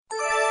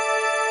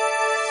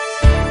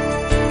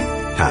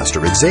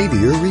Pastor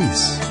Xavier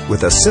Reese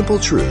with a simple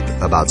truth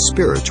about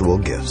spiritual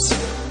gifts.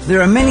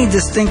 There are many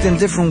distinct and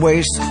different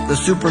ways the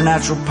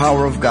supernatural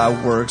power of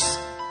God works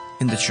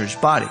in the church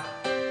body,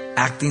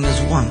 acting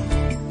as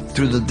one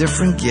through the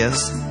different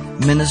gifts,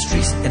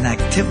 ministries, and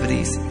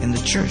activities in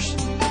the church.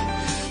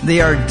 They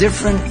are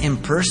different in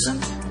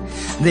person.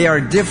 They are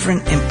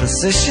different in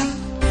position.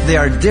 They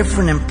are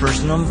different in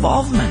personal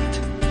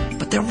involvement.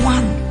 But they're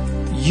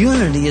one.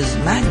 Unity is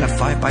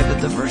magnified by the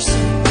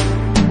diversity.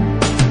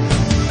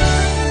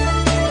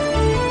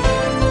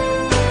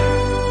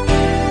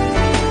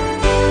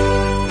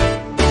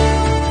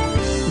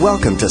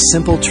 Welcome to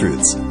Simple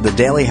Truths, the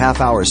daily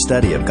half-hour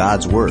study of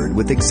God's Word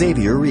with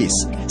Xavier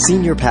Reese,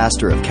 Senior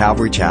Pastor of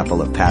Calvary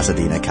Chapel of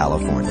Pasadena,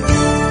 California.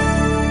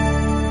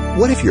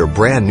 What if your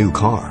brand new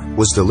car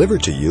was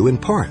delivered to you in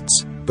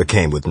parts, but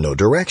came with no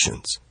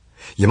directions?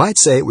 You might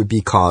say it would be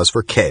cause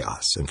for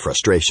chaos and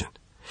frustration.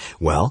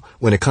 Well,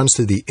 when it comes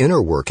to the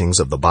inner workings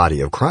of the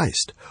body of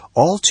Christ,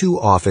 all too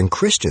often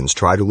Christians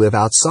try to live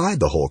outside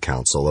the whole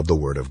counsel of the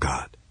Word of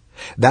God.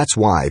 That's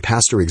why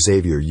Pastor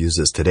Xavier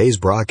uses today's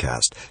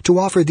broadcast to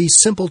offer these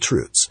simple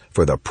truths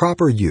for the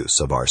proper use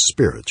of our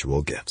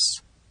spiritual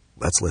gifts.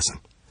 Let's listen.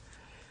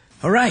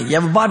 All right, you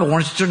have a Bible.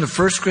 Why don't you turn to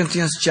 1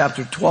 Corinthians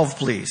chapter 12,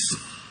 please.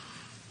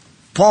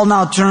 Paul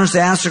now turns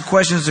to answer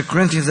questions the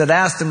Corinthians had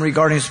asked him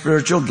regarding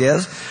spiritual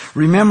gifts.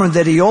 Remember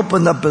that he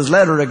opened up his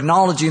letter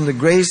acknowledging the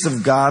grace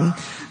of God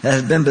that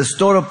has been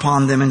bestowed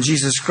upon them in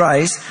Jesus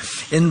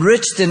Christ,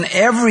 enriched in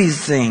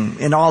everything,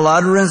 in all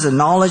utterance and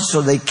knowledge,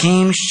 so they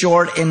came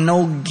short in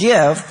no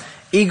gift,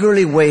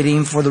 eagerly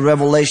waiting for the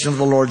revelation of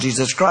the Lord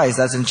Jesus Christ.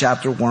 That's in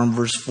chapter 1,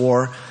 verse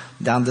 4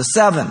 down to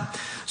 7.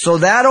 So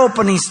that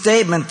opening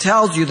statement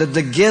tells you that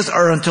the gifts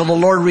are until the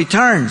Lord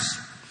returns.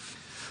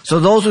 So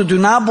those who do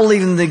not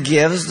believe in the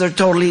gifts, they're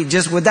totally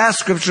just with that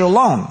scripture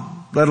alone,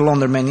 let alone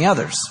there are many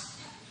others.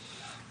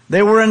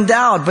 They were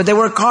endowed, but they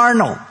were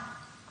carnal.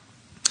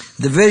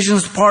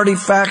 Divisions, party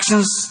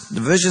factions,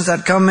 divisions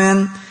had come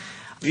in.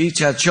 Each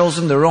had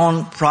chosen their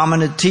own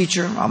prominent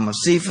teacher. I'm of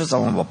Cephas,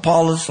 I'm of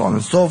Apollos, so on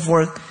and so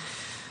forth.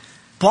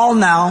 Paul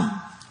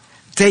now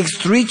takes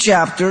 3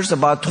 chapters,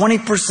 about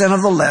 20%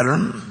 of the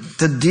letter,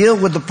 to deal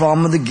with the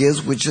problem of the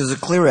gifts, which is a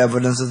clear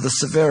evidence of the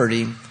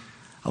severity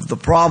of the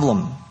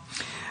problem.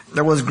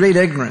 There was great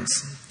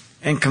ignorance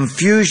and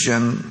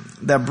confusion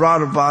that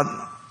brought about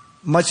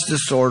much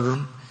disorder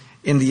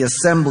in the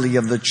assembly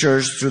of the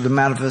church through the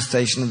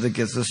manifestation of the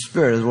gifts of the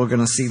Spirit, as we're going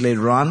to see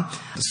later on.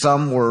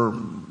 Some were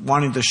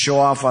wanting to show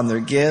off on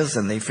their gifts,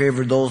 and they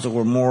favored those that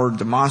were more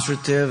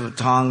demonstrative,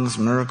 tongues,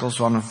 miracles,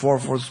 so on and so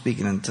forth,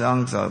 speaking in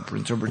tongues,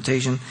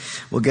 interpretation.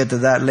 We'll get to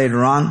that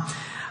later on.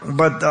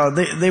 But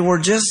they were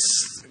just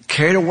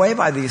carried away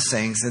by these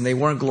things, and they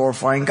weren't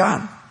glorifying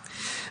God.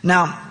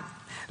 Now,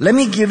 let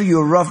me give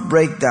you a rough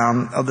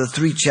breakdown of the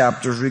 3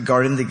 chapters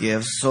regarding the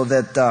gifts so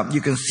that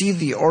you can see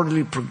the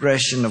orderly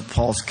progression of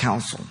Paul's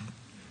counsel.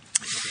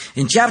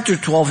 In chapter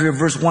 12 here,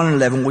 verse 1 and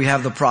 11, we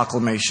have the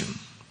proclamation.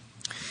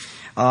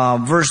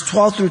 Verse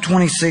 12 through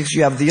 26,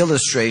 you have the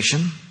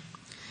illustration.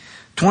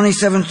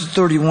 27 to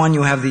 31,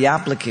 you have the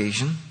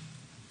application.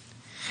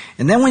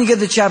 And then when you get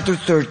to chapter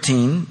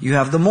 13, you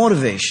have the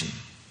motivation.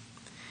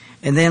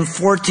 And then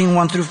 14,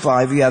 1 through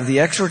 5, you have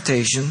the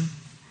exhortation.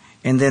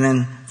 And then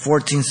in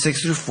 14,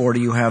 6 through 40,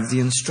 you have the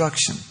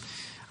instruction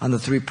on the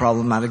 3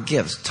 problematic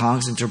gifts: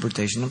 tongues,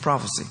 interpretation, and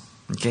prophecy.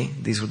 Okay?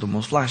 These were the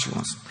most flashy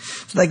ones.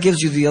 So that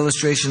gives you the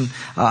illustration,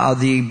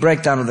 the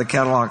breakdown of the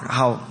catalog,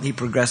 how he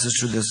progresses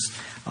through this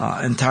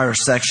entire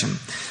section.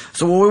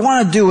 So what we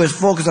want to do is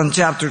focus on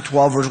chapter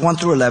 12, verse 1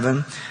 through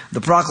 11,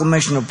 the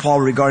proclamation of Paul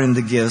regarding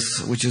the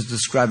gifts, which is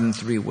described in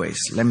 3 ways.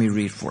 Let me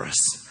read for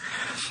us.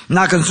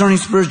 Now concerning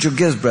spiritual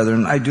gifts,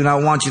 brethren, I do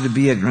not want you to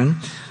be ignorant.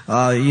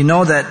 You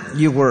know that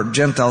you were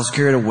Gentiles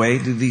carried away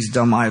to these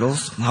dumb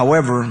idols.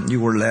 However, you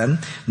were led.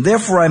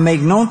 Therefore, I make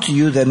known to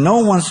you that no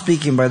one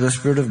speaking by the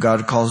Spirit of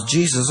God calls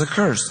Jesus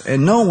accursed.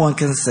 And no one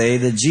can say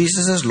that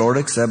Jesus is Lord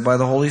except by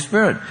the Holy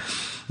Spirit.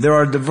 There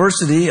are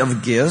diversity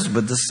of gifts,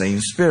 but the same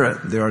Spirit.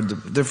 There are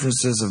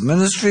differences of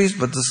ministries,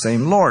 but the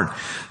same Lord.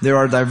 There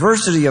are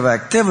diversity of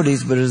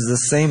activities, but it is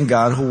the same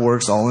God who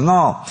works all in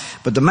all.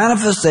 But the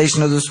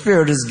manifestation of the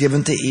Spirit is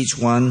given to each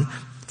one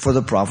for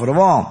the profit of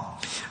all.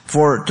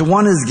 For to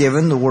one is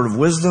given the word of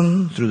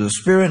wisdom through the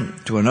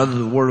Spirit, to another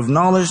the word of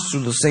knowledge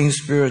through the same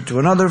Spirit, to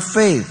another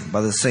faith by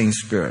the same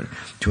Spirit,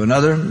 to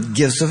another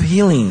gifts of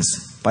healings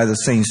by the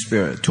same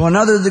Spirit, to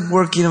another the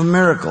working of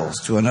miracles,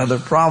 to another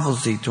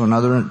prophecy, to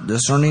another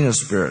discerning of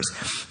spirits,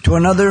 to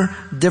another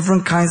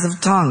different kinds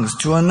of tongues,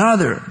 to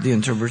another the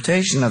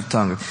interpretation of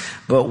tongues.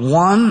 But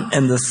one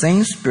and the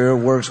same Spirit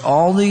works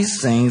all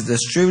these things,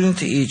 distributing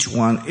to each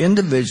one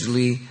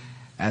individually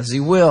as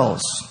He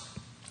wills.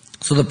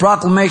 So the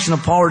proclamation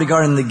of Paul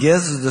regarding the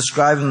gifts is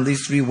described in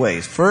these 3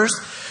 ways. First,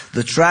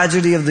 the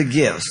tragedy of the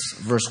gifts,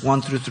 verse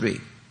 1 through 3.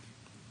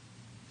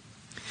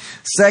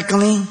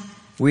 Secondly,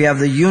 we have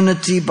the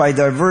unity by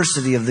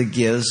diversity of the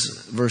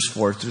gifts, verse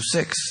 4 through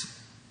 6.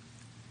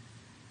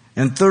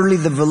 And thirdly,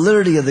 the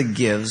validity of the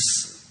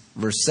gifts,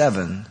 verse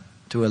 7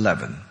 to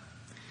 11.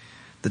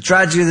 The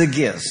tragedy of the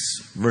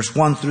gifts, verse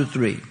 1 through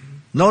 3.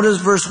 Notice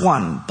verse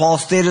 1. Paul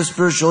stated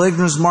spiritual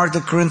ignorance marked the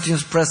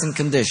Corinthians' present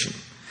condition.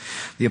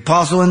 The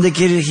apostle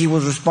indicated he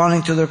was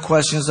responding to their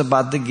questions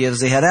about the gifts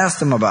they had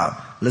asked him about.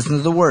 Listen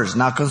to the words,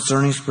 now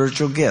concerning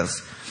spiritual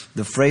gifts.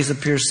 The phrase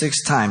appears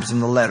 6 times in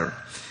the letter.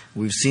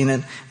 We've seen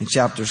it in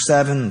chapter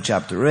 7, in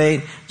chapter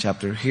 8,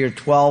 chapter here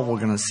 12. We're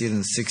going to see it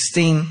in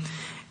 16.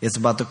 It's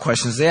about the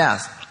questions they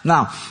asked.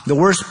 Now, the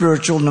word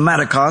spiritual,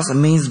 pneumatikos,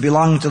 means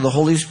belonging to the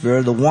Holy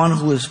Spirit, the one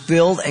who is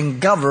filled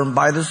and governed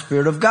by the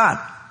Spirit of God.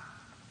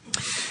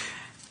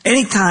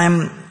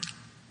 Anytime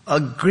a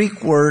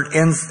Greek word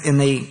ends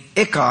in a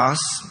ikos,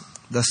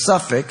 the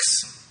suffix,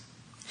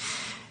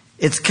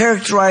 it's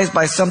characterized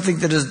by something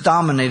that is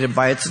dominated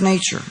by its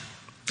nature.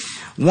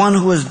 One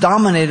who is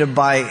dominated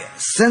by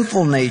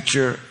sinful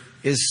nature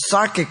is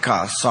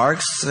sarkikos.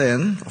 Sarx,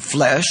 sin,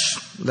 flesh,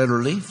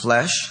 literally,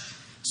 flesh.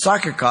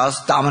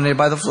 Sarkikos, dominated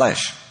by the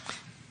flesh.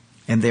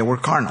 And they were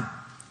carnal.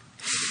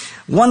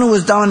 One who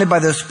is dominated by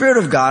the Spirit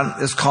of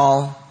God is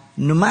called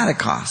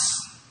pneumatikos.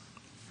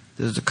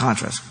 This is the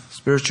contrast.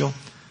 Spiritual,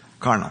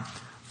 carnal.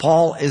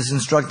 Paul is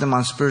instructing them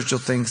on spiritual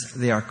things.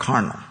 They are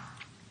carnal.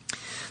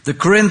 The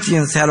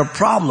Corinthians had a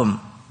problem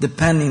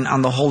depending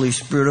on the Holy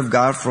Spirit of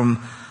God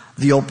from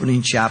the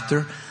opening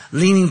chapter,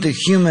 leaning to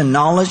human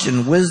knowledge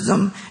and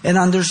wisdom and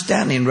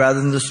understanding rather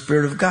than the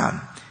Spirit of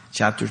God.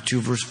 Chapter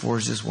 2 verse 4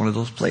 is just one of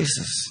those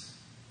places.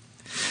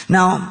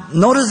 Now,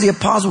 notice the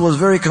apostle was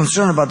very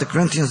concerned about the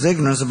Corinthians'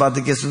 ignorance about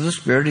the gifts of the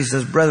Spirit. He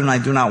says, brethren, I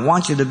do not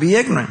want you to be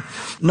ignorant.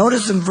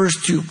 Notice in verse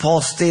 2,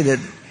 Paul stated,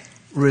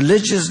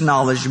 religious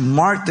knowledge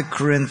marked the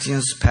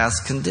Corinthians'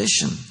 past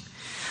condition.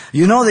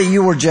 You know that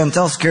you were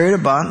Gentiles carried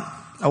about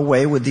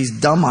away with these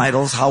dumb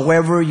idols,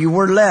 however you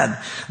were led.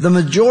 The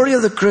majority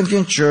of the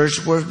Corinthian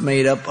church was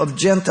made up of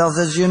Gentiles,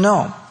 as you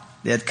know.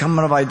 They had come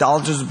out of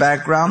idolatrous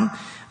background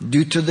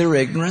due to their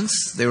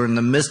ignorance. They were in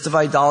the midst of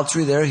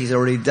idolatry there. He's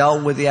already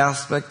dealt with the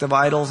aspect of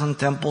idols and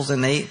temples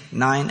in 8,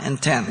 9,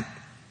 and 10.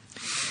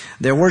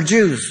 There were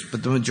Jews,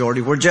 but the majority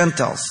were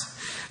Gentiles.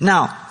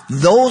 Now,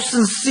 though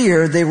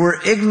sincere, they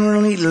were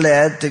ignorantly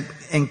led to,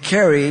 and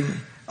carried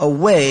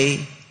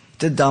away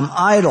to dumb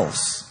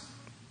idols.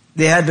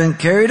 They had been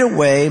carried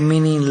away,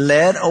 meaning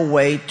led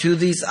away to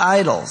these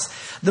idols.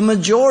 The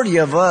majority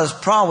of us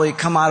probably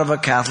come out of a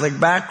Catholic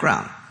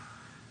background.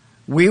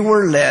 We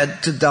were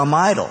led to dumb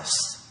idols.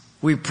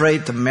 We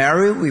prayed to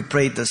Mary, we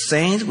prayed to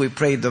saints, we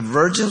prayed to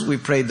virgins, we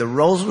prayed the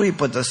rosary, we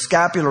put the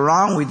scapular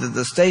on, we did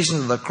the Stations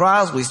of the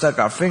Cross, we stuck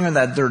our finger in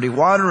that dirty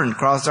water and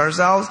crossed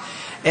ourselves.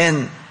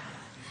 And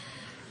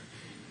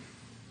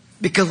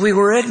because we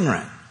were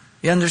ignorant.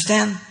 You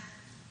understand?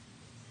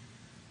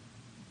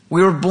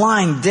 We were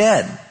blind,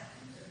 dead.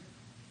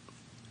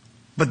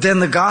 But then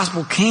the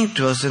gospel came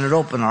to us and it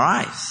opened our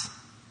eyes.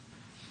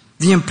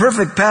 The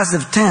imperfect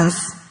passive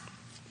tense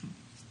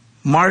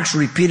marks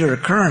repeated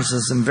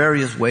occurrences in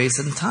various ways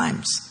and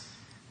times.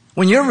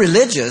 When you're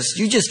religious,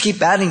 you just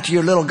keep adding to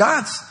your little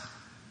gods.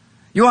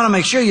 You want to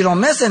make sure you don't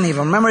miss any of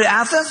them. Remember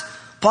Athens?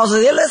 Paul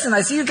said, hey, listen,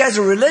 I see you guys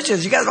are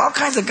religious. You guys have all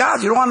kinds of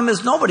gods. You don't want to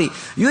miss nobody.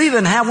 You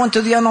even have one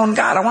to the unknown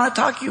God. I want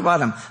to talk to you about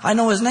him. I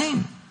know his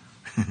name.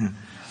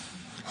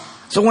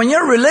 So when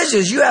you're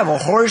religious, you have a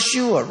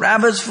horseshoe, a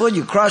rabbit's foot,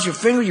 you cross your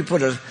finger, you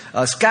put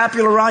a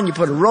scapular on, you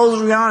put a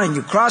rosary on, and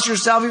you cross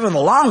yourself, even the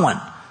long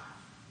one.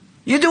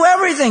 You do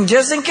everything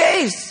just in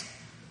case.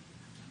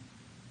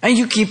 And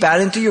you keep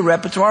adding to your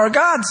repertoire of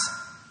gods.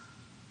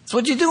 That's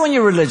what you do when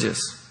you're religious.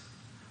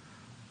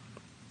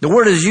 The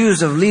word is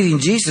used of leading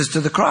Jesus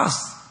to the cross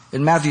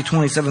in Matthew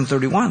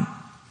 27:31.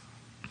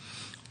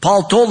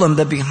 Paul told them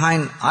that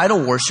behind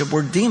idol worship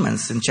were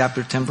demons in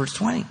chapter 10 verse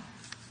 20.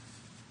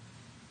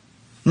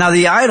 Now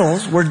the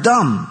idols were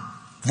dumb,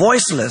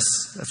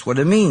 voiceless. That's what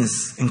it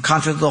means. In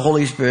contrast to the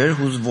Holy Spirit,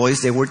 whose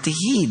voice they were to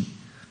heed.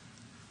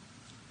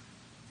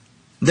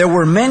 There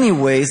were many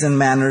ways and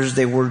manners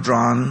they were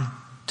drawn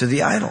to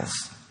the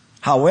idols.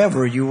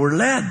 However, you were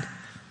led.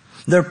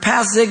 Their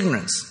past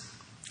ignorance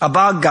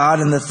about God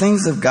and the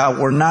things of God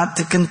were not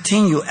to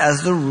continue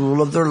as the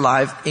rule of their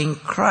life in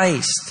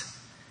Christ.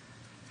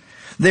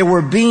 They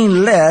were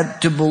being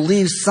led to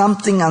believe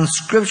something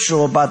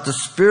unscriptural about the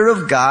Spirit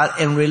of God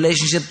in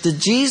relationship to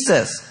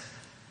Jesus.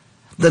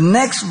 The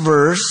next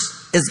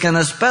verse is going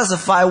to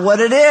specify what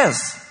it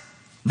is.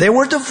 They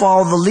were to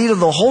follow the lead of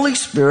the Holy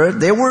Spirit.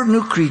 They were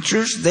new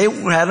creatures. They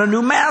had a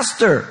new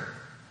master.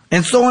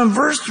 And so in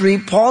verse 3,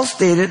 Paul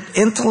stated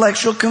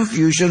intellectual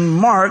confusion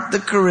marked the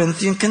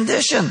Corinthian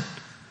condition.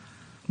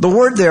 The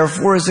word,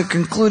 therefore, is a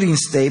concluding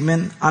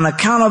statement. On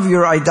account of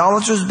your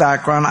idolatrous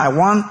background, I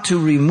want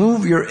to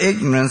remove your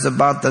ignorance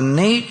about the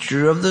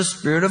nature of the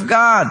Spirit of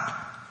God.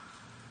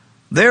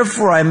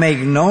 Therefore, I make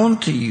known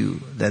to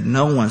you that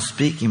no one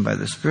speaking by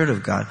the Spirit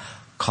of God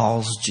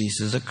calls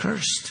Jesus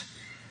accursed.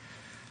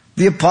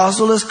 The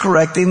apostle is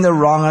correcting the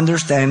wrong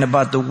understanding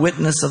about the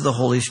witness of the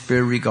Holy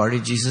Spirit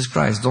regarding Jesus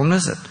Christ. Don't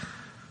miss it.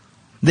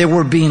 They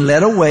were being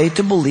led away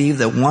to believe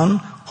that one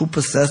who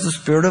possessed the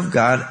Spirit of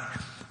God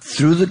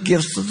through the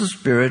gifts of the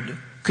Spirit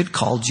could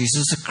call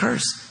Jesus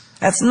accursed.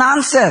 That's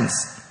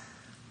nonsense.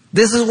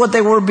 This is what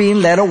they were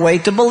being led away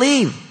to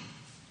believe.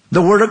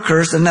 The word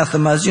accursed,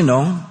 anathema, as you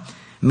know,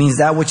 means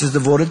that which is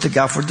devoted to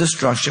God for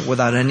destruction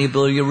without any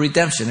ability of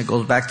redemption. It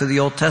goes back to the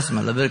Old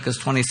Testament, Leviticus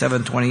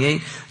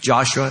 27:28,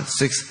 Joshua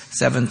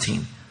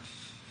 6:17.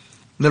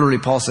 Literally,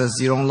 Paul says,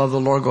 you don't love the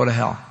Lord, go to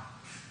hell.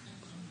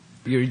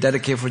 You're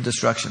dedicated for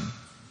destruction.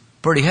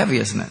 Pretty heavy,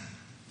 isn't it?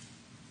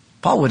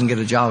 Paul wouldn't get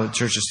a job at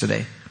churches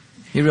today.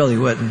 He really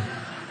wouldn't.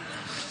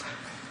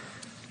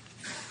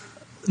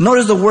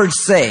 Notice the word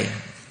say.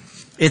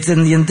 It's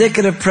in the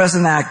indicative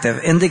present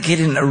active,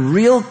 indicating a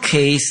real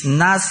case,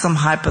 not some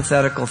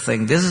hypothetical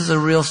thing. This is a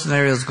real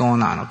scenario that's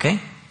going on, okay?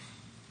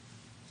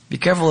 Be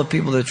careful of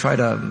people that try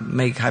to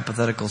make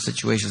hypothetical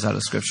situations out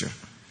of Scripture.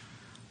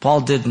 Paul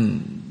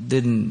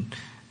didn't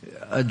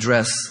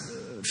address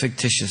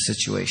fictitious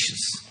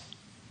situations.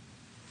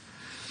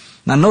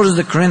 Now notice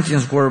the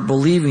Corinthians were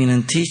believing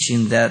and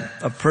teaching that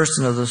a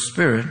person of the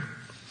Spirit,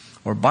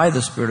 or by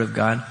the Spirit of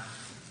God,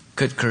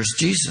 could curse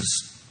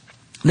Jesus.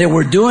 They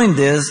were doing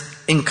this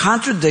in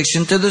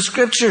contradiction to the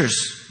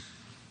Scriptures.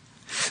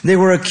 They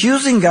were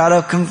accusing God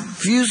of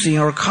confusing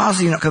or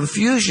causing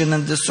confusion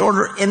and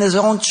disorder in His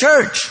own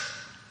church.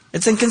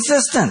 It's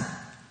inconsistent.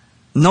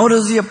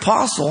 Notice the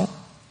apostle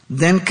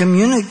then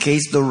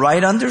communicates the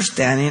right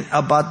understanding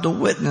about the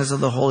witness of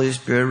the Holy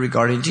Spirit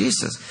regarding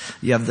Jesus.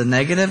 You have the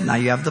negative, now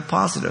you have the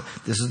positive.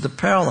 This is the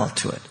parallel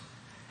to it.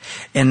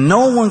 And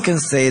no one can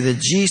say that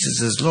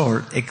Jesus is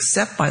Lord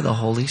except by the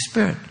Holy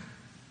Spirit.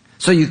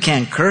 So you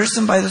can't curse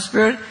Him by the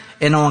Spirit,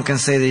 and no one can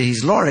say that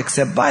He's Lord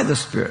except by the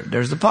Spirit.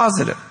 There's the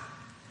positive.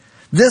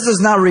 This does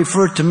not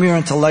refer to mere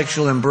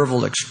intellectual and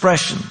verbal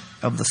expression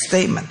of the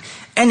statement.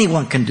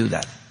 Anyone can do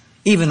that,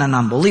 even an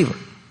unbeliever.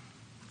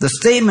 The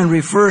statement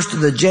refers to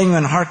the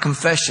genuine heart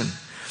confession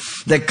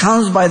that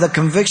comes by the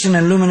conviction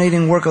and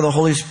illuminating work of the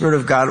Holy Spirit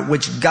of God,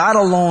 which God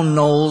alone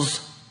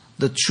knows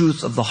the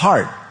truth of the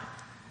heart.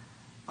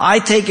 I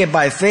take it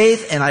by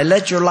faith and I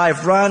let your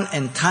life run,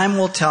 and time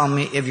will tell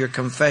me if your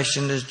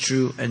confession is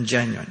true and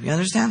genuine. You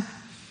understand?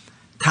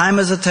 Time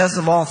is a test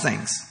of all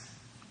things.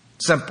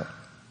 Simple.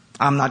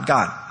 I'm not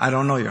God. I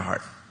don't know your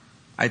heart.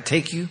 I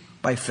take you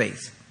by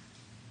faith.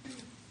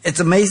 It's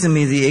amazing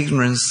me the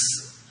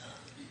ignorance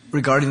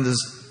regarding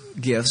these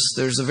gifts.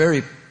 There's a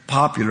very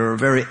popular,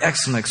 very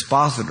excellent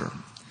expositor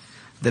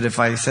that if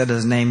I said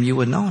his name, you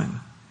would know him.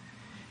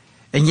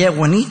 And yet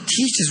when he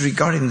teaches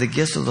regarding the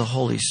gifts of the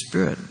Holy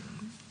Spirit,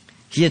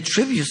 he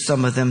attributes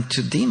some of them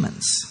to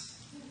demons.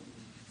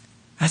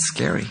 That's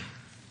scary.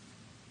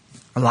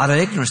 A lot of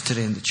ignorance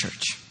today in the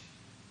church.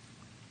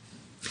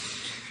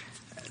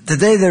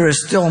 Today there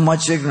is still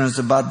much ignorance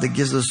about the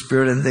gifts of the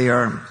Spirit, and they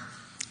are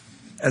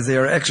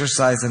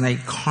exercised in a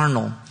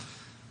carnal,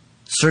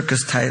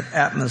 circus-type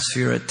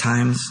atmosphere at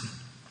times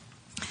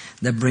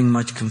that bring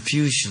much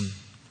confusion.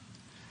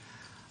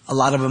 A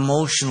lot of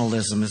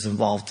emotionalism is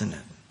involved in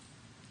it.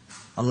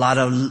 A lot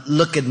of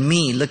look at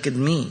me, look at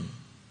me.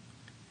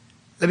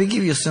 Let me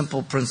give you a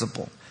simple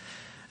principle.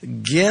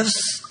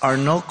 Gifts are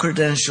no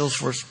credentials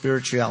for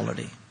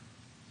spirituality.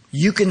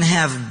 You can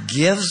have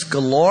gifts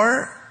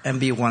galore and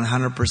be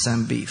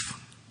 100% beef.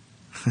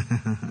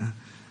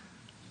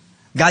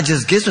 God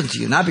just gives them to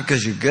you, not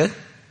because you're good,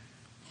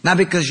 not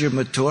because you're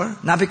mature,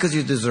 not because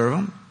you deserve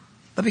them,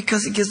 but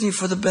because He gives them you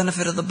for the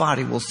benefit of the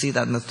body. We'll see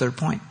that in the third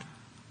point.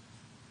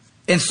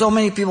 And so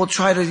many people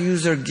try to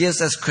use their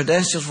gifts as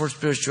credentials for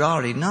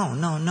spirituality.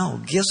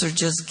 No. Gifts are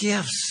just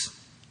gifts.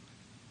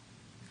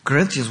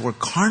 Corinthians were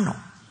carnal.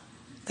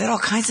 They had all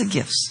kinds of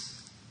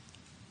gifts.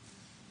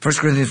 1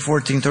 Corinthians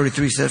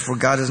 14:33 says, "For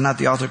God is not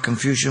the author of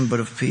confusion, but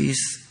of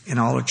peace in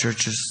all the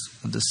churches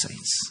of the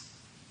saints."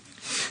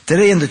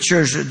 Today in the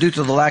church, due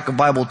to the lack of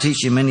Bible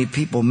teaching, many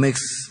people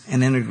mix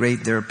and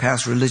integrate their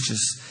past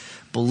religious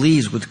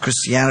beliefs with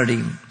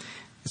Christianity.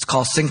 It's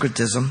called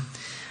syncretism.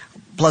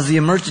 Plus, the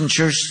emergent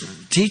church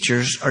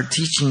teachers are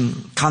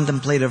teaching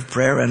contemplative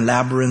prayer and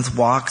labyrinth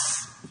walks,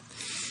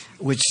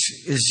 which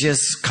is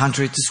just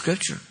contrary to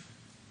Scripture.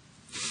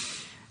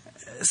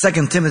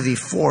 2 Timothy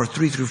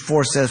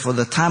 4:3-4 says, "For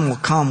the time will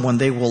come when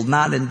they will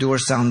not endure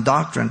sound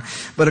doctrine,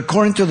 but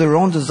according to their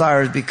own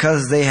desires,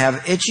 because they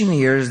have itching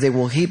ears, they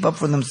will heap up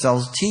for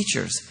themselves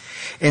teachers,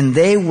 and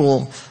they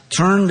will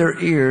turn their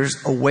ears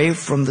away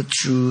from the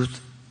truth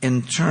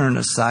and turn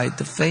aside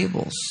to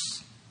fables."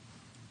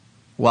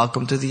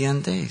 Welcome to the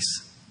end days.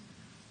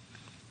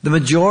 The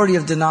majority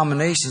of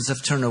denominations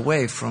have turned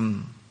away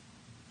from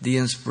the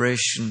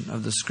inspiration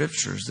of the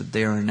Scriptures, that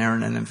they are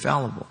inerrant and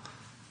infallible.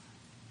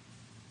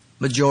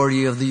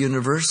 Majority of the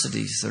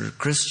universities that are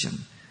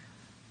Christian,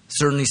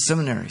 certainly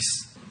seminaries,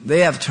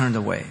 they have turned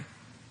away.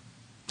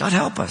 God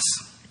help us.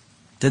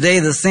 Today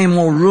the same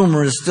old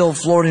rumor is still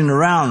floating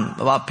around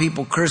about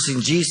people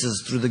cursing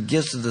Jesus through the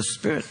gifts of the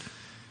Spirit.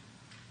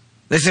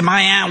 They say,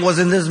 my aunt was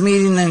in this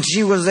meeting and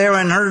she was there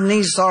and her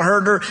niece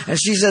heard her and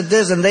she said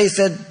this and they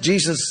said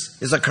Jesus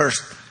is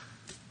accursed.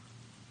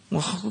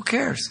 Well, who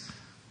cares?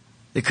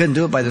 They couldn't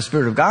do it by the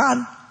Spirit of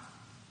God.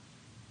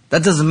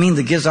 That doesn't mean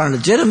the gifts aren't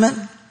legitimate.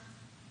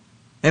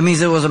 It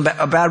means it was a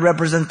bad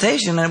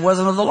representation and it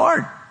wasn't of the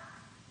Lord.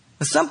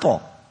 It's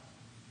simple.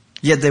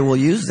 Yet they will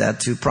use that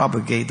to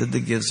propagate that the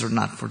gifts are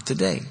not for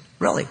today.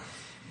 Really.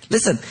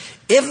 Listen,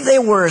 if they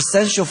were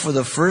essential for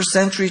the first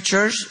century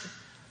church,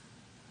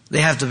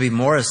 they have to be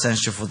more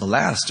essential for the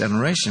last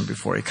generation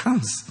before it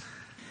comes.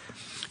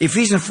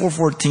 Ephesians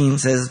 4:14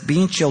 says,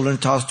 being children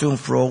tossed to and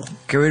fro,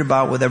 carried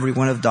about with every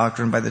wind of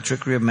doctrine by the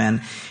trickery of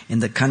men in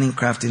the cunning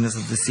craftiness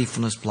of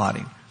deceitfulness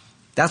plotting.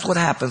 That's what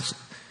happens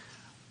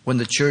when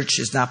the church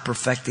is not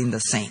perfecting the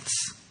saints,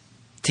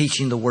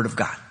 teaching the Word of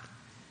God.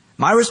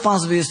 My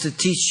responsibility is to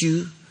teach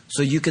you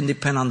so you can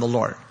depend on the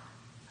Lord.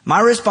 My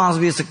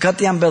responsibility is to cut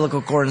the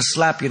umbilical cord and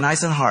slap you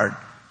nice and hard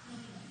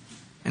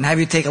and have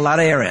you take a lot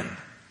of air in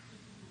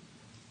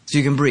so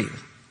you can breathe.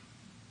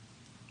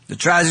 The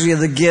tragedy of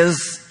the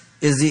gifts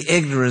is the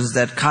ignorance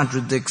that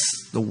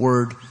contradicts the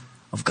Word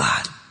of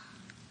God.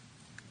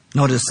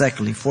 Notice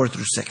secondly, 4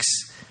 through 6.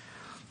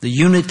 The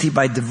unity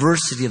by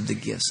diversity of the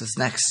gifts is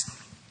next.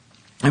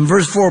 In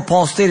verse 4,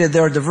 Paul stated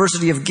there are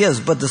diversity of gifts,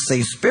 but the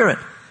same Spirit.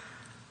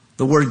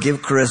 The word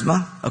give,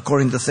 charisma,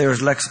 according to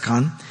Thayer's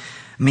lexicon,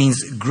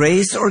 means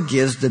grace or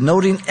gifts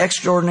denoting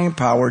extraordinary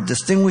power,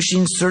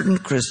 distinguishing certain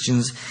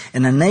Christians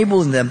and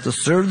enabling them to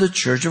serve the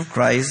church of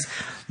Christ,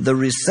 the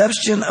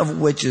reception of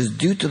which is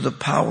due to the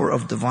power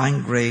of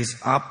divine grace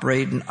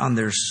operating on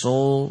their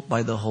soul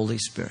by the Holy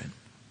Spirit.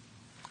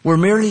 We're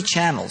merely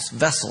channels,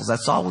 vessels.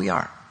 That's all we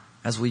are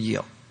as we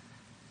yield.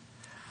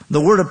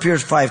 The word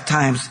appears 5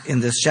 times in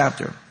this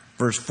chapter.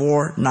 Verse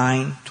 4,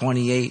 9,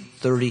 28,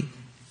 30,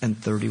 and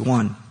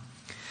 31.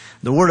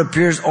 The word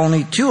appears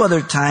only 2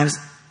 other times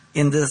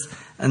in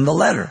the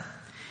letter.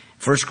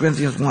 1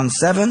 Corinthians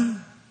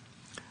 1:7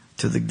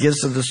 to the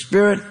gifts of the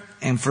Spirit,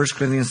 and 1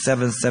 Corinthians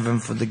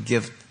 7:7 for the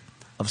gift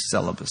of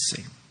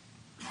celibacy.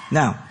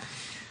 Now,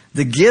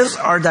 the gifts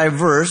are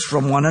diverse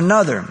from one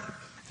another,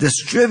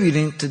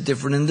 distributing to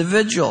different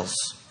individuals.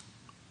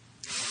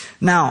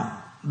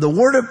 Now, the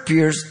word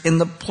appears in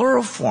the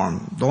plural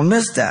form. Don't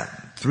miss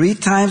that. 3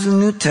 times in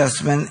the New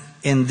Testament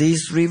in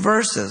these 3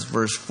 verses,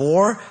 verse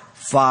 4,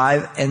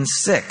 5, and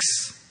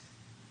 6.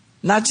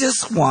 Not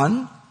just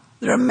one.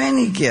 There are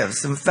many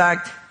gifts. In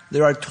fact,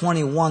 there are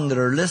 21 that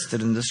are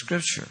listed in the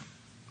Scripture.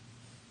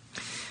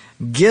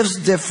 Gifts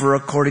differ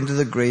according to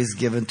the grace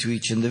given to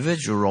each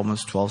individual.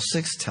 Romans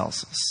 12:6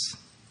 tells us.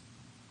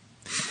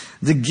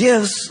 The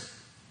gifts,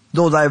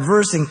 though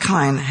diverse in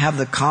kind, have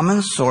the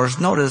common source,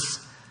 notice,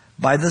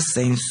 by the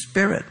same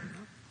Spirit.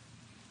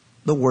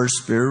 The word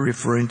Spirit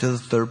referring to the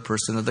third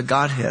person of the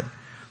Godhead.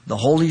 The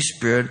Holy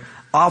Spirit,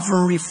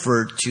 often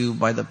referred to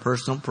by the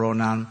personal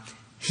pronoun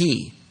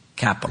He,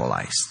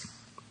 capitalized.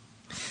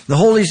 The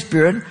Holy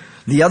Spirit,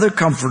 the other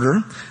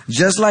comforter,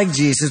 just like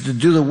Jesus, to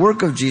do the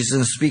work of Jesus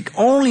and speak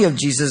only of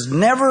Jesus,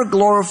 never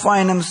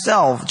glorifying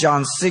Himself.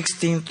 John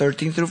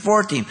 16:13 through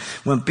 14.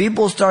 When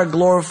people start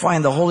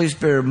glorifying the Holy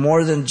Spirit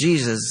more than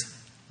Jesus,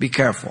 be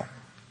careful.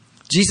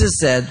 Jesus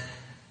said,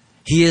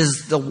 He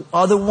is the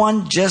other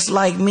one just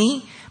like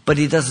me, but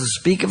He doesn't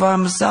speak about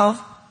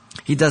Himself.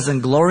 He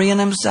doesn't glory in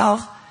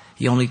Himself.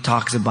 He only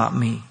talks about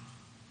me.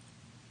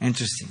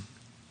 Interesting.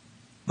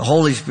 The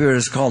Holy Spirit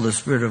is called the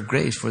Spirit of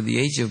grace for the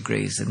age of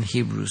grace in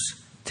Hebrews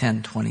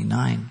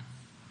 10:29.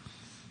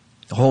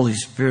 The Holy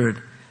Spirit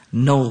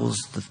knows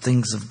the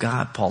things of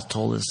God, Paul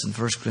told us in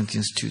 1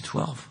 Corinthians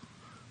 2:12.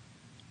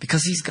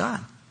 Because He's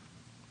God.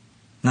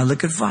 Now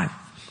look at 5.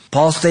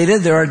 Paul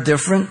stated there are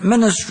different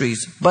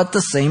ministries, but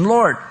the same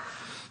Lord.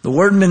 The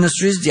word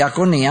ministries,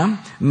 diakonia,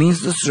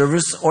 means the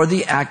service or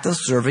the act of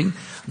serving,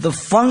 the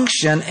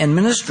function and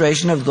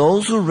ministration of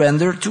those who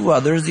render to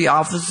others the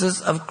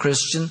offices of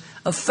Christian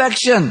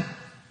affection.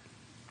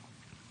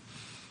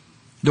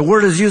 The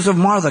word is used of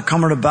Martha,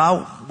 coming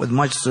about with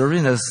much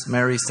serving as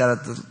Mary sat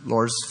at the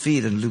Lord's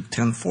feet in Luke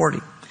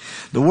 10:40.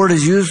 The word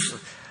is used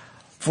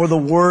for the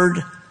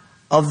word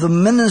of the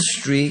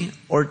ministry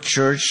or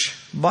church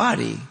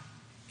body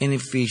in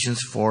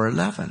Ephesians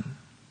 4:11.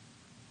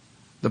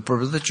 The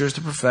purpose of the church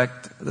to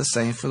perfect the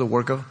saints for the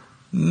work of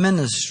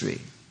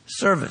ministry,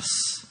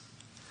 service.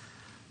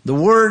 The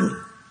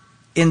word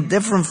in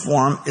different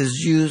form is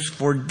used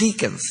for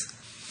deacons,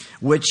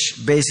 which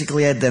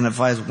basically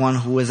identifies one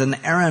who is an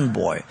errand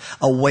boy,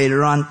 a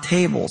waiter on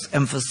tables,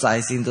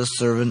 emphasizing the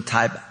servant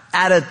type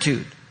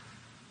attitude.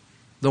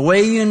 The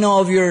way you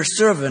know if you're a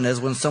servant is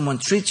when someone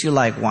treats you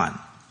like one.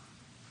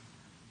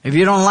 If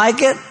you don't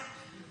like it,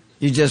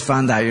 you just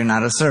found out you're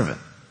not a servant.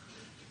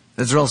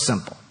 It's real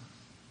simple.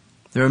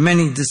 There are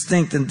many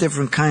distinct and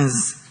different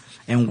kinds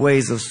and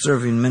ways of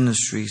serving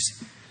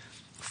ministries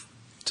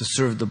to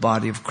serve the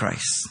body of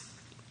Christ.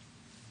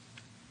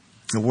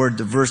 The word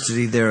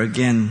diversity there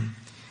again,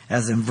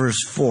 as in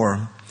verse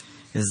 4,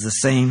 is the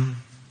same,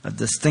 a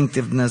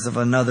distinctiveness of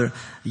another,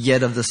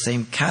 yet of the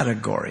same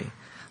category.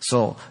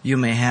 So you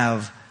may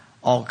have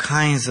all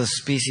kinds of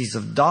species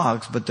of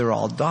dogs, but they're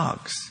all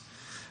dogs.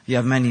 You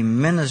have many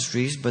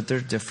ministries, but there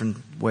are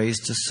different ways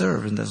to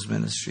serve in those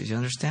ministries. You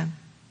understand?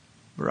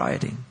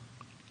 Variety.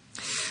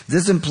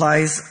 This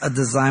implies a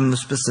design with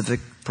specific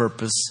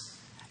purpose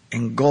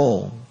and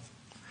goal.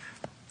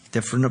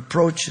 Different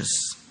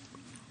approaches.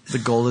 The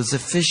goal is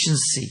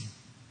efficiency.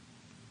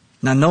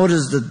 Now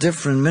notice the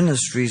different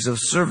ministries of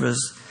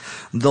service,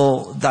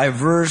 though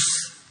diverse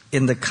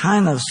in the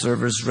kind of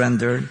service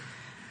rendered,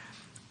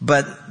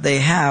 but they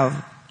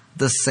have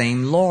the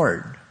same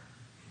Lord.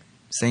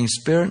 Same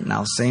Spirit,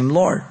 now same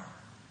Lord.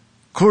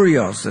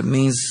 Kurios, it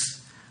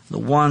means the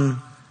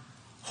one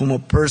whom a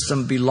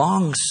person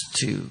belongs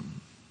to.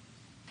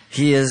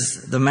 He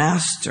is the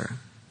master.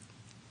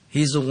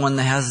 He's the one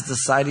that has the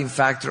deciding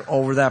factor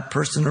over that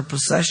person or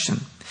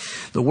possession.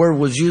 The word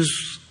was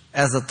used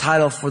as a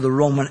title for the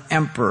Roman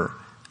emperor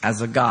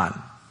as a god.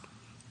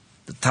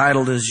 The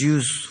title is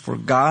used for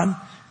God,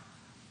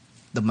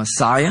 the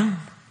Messiah,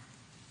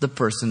 the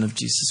person of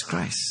Jesus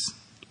Christ.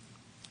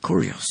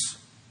 Kurios.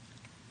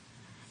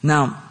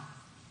 Now,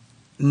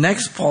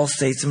 next Paul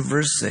states in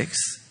verse 6,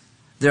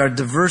 there are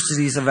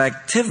diversities of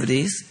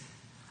activities,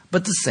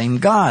 but the same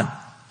God.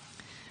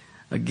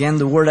 Again,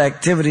 the word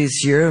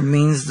activities here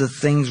means the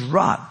things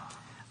wrought.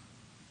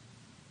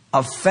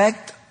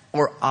 Effect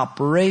or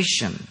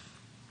operation.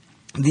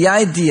 The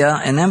idea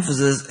and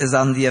emphasis is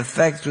on the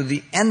effect through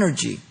the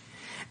energy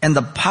and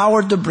the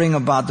power to bring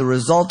about the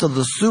result of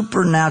the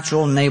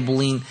supernatural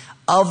enabling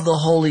of the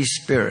Holy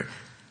Spirit.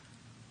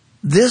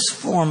 This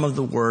form of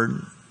the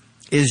word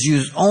is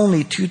used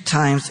only 2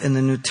 times in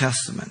the New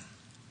Testament.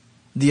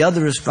 The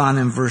other is found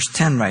in verse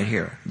 10 right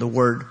here, the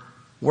word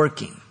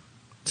working.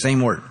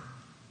 Same word.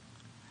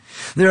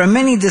 There are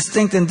many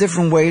distinct and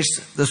different ways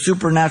the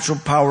supernatural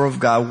power of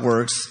God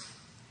works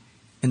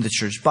in the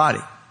church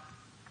body.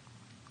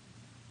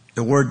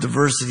 The word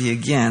diversity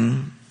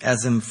again,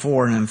 as in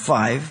 4 and in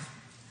 5,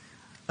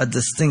 a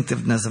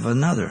distinctiveness of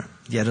another,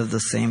 yet of the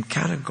same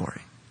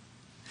category.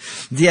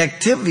 The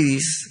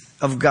activities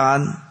of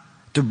God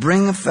to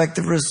bring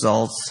effective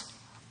results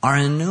are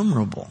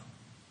innumerable.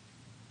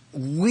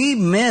 We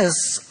miss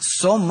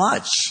so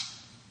much.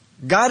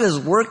 God is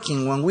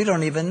working when we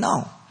don't even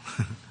know.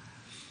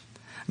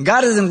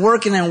 God isn't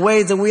working in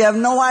ways that we have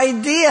no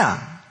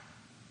idea.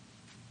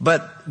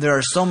 But there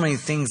are so many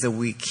things that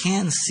we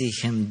can see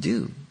Him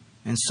do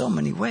in so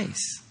many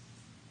ways.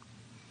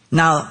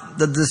 Now,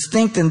 the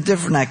distinct and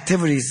different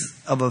activities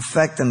of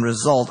effect and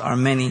result are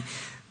many,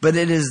 but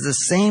it is the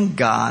same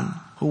God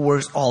who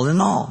works all in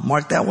all.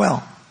 Mark that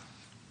well.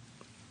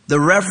 The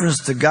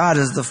reference to God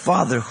is the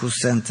Father who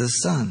sent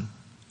His Son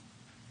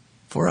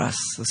for us,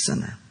 the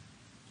sinner.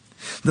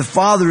 The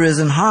Father is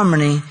in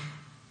harmony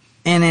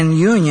and in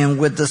union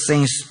with the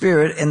same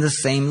Spirit and the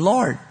same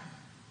Lord.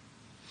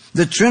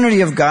 The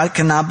Trinity of God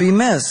cannot be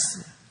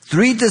missed.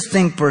 3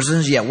 distinct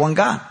persons, yet one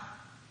God.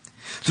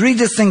 3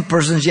 distinct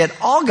persons, yet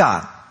all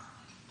God.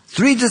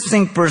 3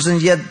 distinct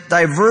persons, yet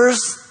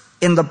diverse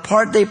in the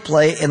part they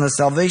play in the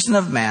salvation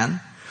of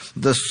man,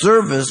 the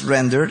service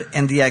rendered,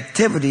 and the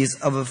activities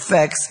of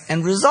effects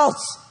and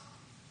results.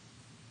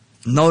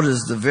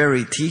 Notice the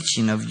very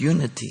teaching of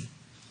unity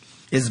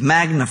is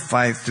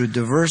magnified through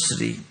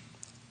diversity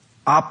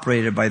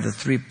operated by the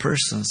 3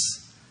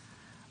 persons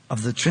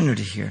of the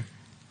Trinity here,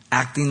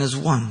 acting as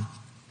one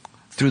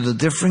through the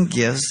different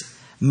gifts,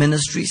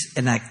 ministries,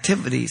 and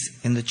activities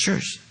in the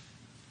church.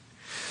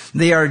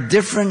 They are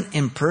different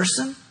in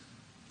person.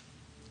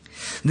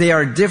 They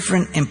are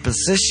different in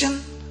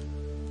position.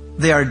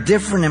 They are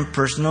different in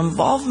personal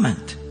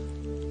involvement.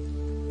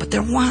 But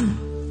they're one.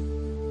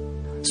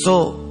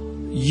 So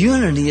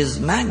unity is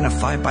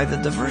magnified by the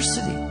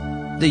diversity.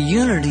 The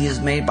unity is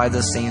made by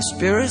the same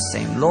Spirit,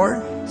 same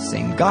Lord,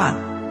 same God.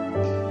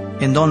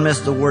 And don't miss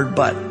the word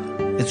but.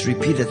 It's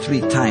repeated 3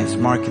 times,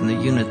 marking the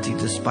unity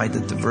despite the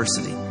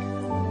diversity.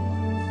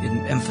 It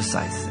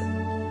emphasizes it.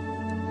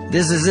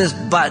 This is this,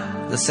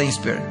 but the same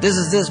Spirit. This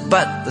is this,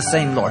 but the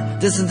same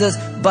Lord. This is this,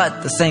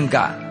 but the same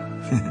God.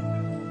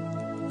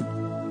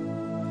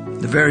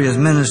 The various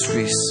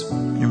ministries,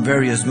 in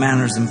various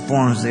manners and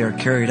forms they are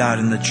carried out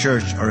in the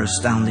church are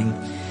astounding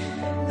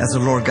as the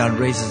Lord God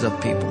raises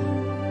up people.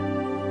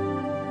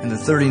 In the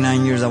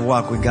 39 years I've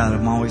walked with God,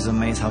 I'm always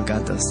amazed how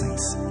God does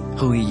things,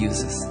 who He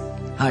uses,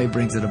 how He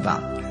brings it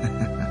about.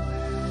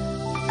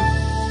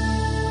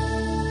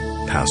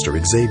 Pastor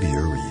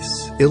Xavier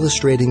Reese,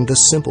 illustrating the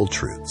simple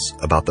truths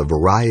about the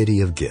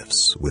variety of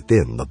gifts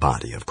within the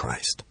body of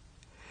Christ.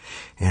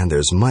 And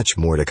there's much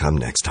more to come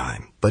next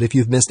time. But if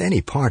you've missed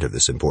any part of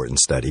this important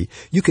study,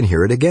 you can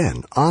hear it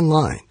again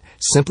online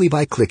simply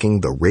by clicking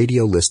the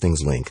radio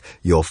listings link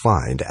you'll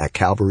find at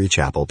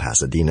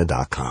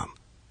CalvaryChapelPasadena.com.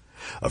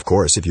 Of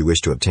course, if you wish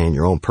to obtain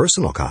your own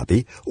personal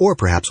copy, or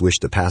perhaps wish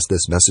to pass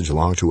this message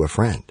along to a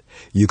friend,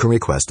 you can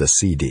request a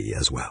CD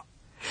as well.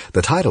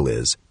 The title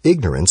is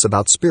Ignorance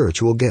About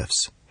Spiritual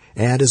Gifts,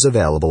 and is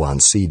available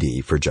on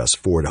CD for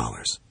just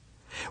 $4.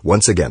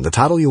 Once again, the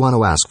title you want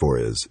to ask for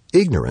is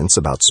Ignorance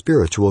About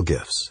Spiritual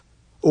Gifts,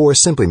 or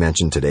simply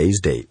mention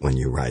today's date when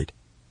you write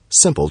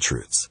Simple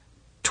Truths,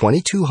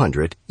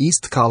 2200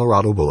 East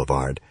Colorado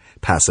Boulevard,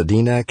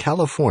 Pasadena,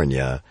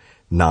 California,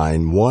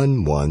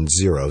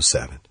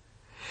 91107.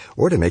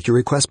 Or to make your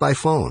request by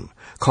phone,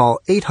 call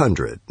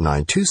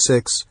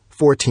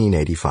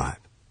 800-926-1485.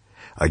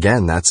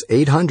 Again, that's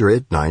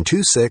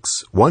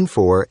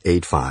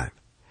 800-926-1485.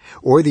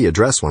 Or the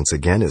address once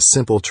again is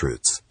Simple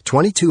Truths,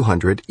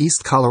 2200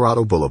 East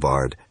Colorado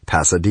Boulevard,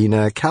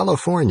 Pasadena,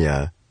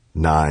 California,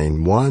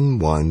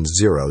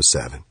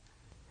 91107.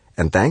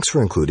 And thanks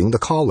for including the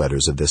call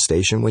letters of this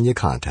station when you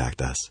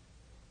contact us.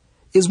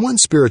 Is one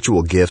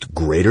spiritual gift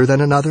greater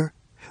than another?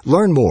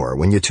 Learn more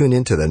when you tune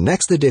in to the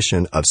next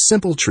edition of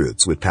Simple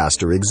Truths with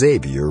Pastor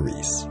Xavier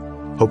Reese.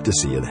 Hope to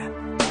see you then.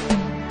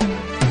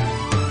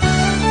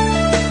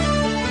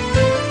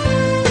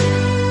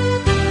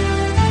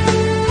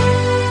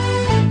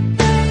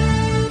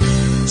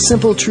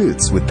 Simple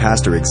Truths with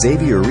Pastor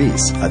Xavier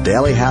Reese, a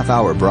daily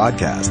half-hour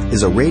broadcast,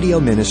 is a radio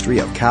ministry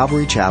of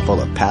Calvary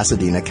Chapel of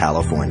Pasadena,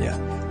 California.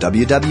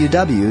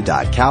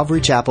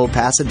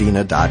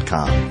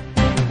 www.calvarychapelpasadena.com.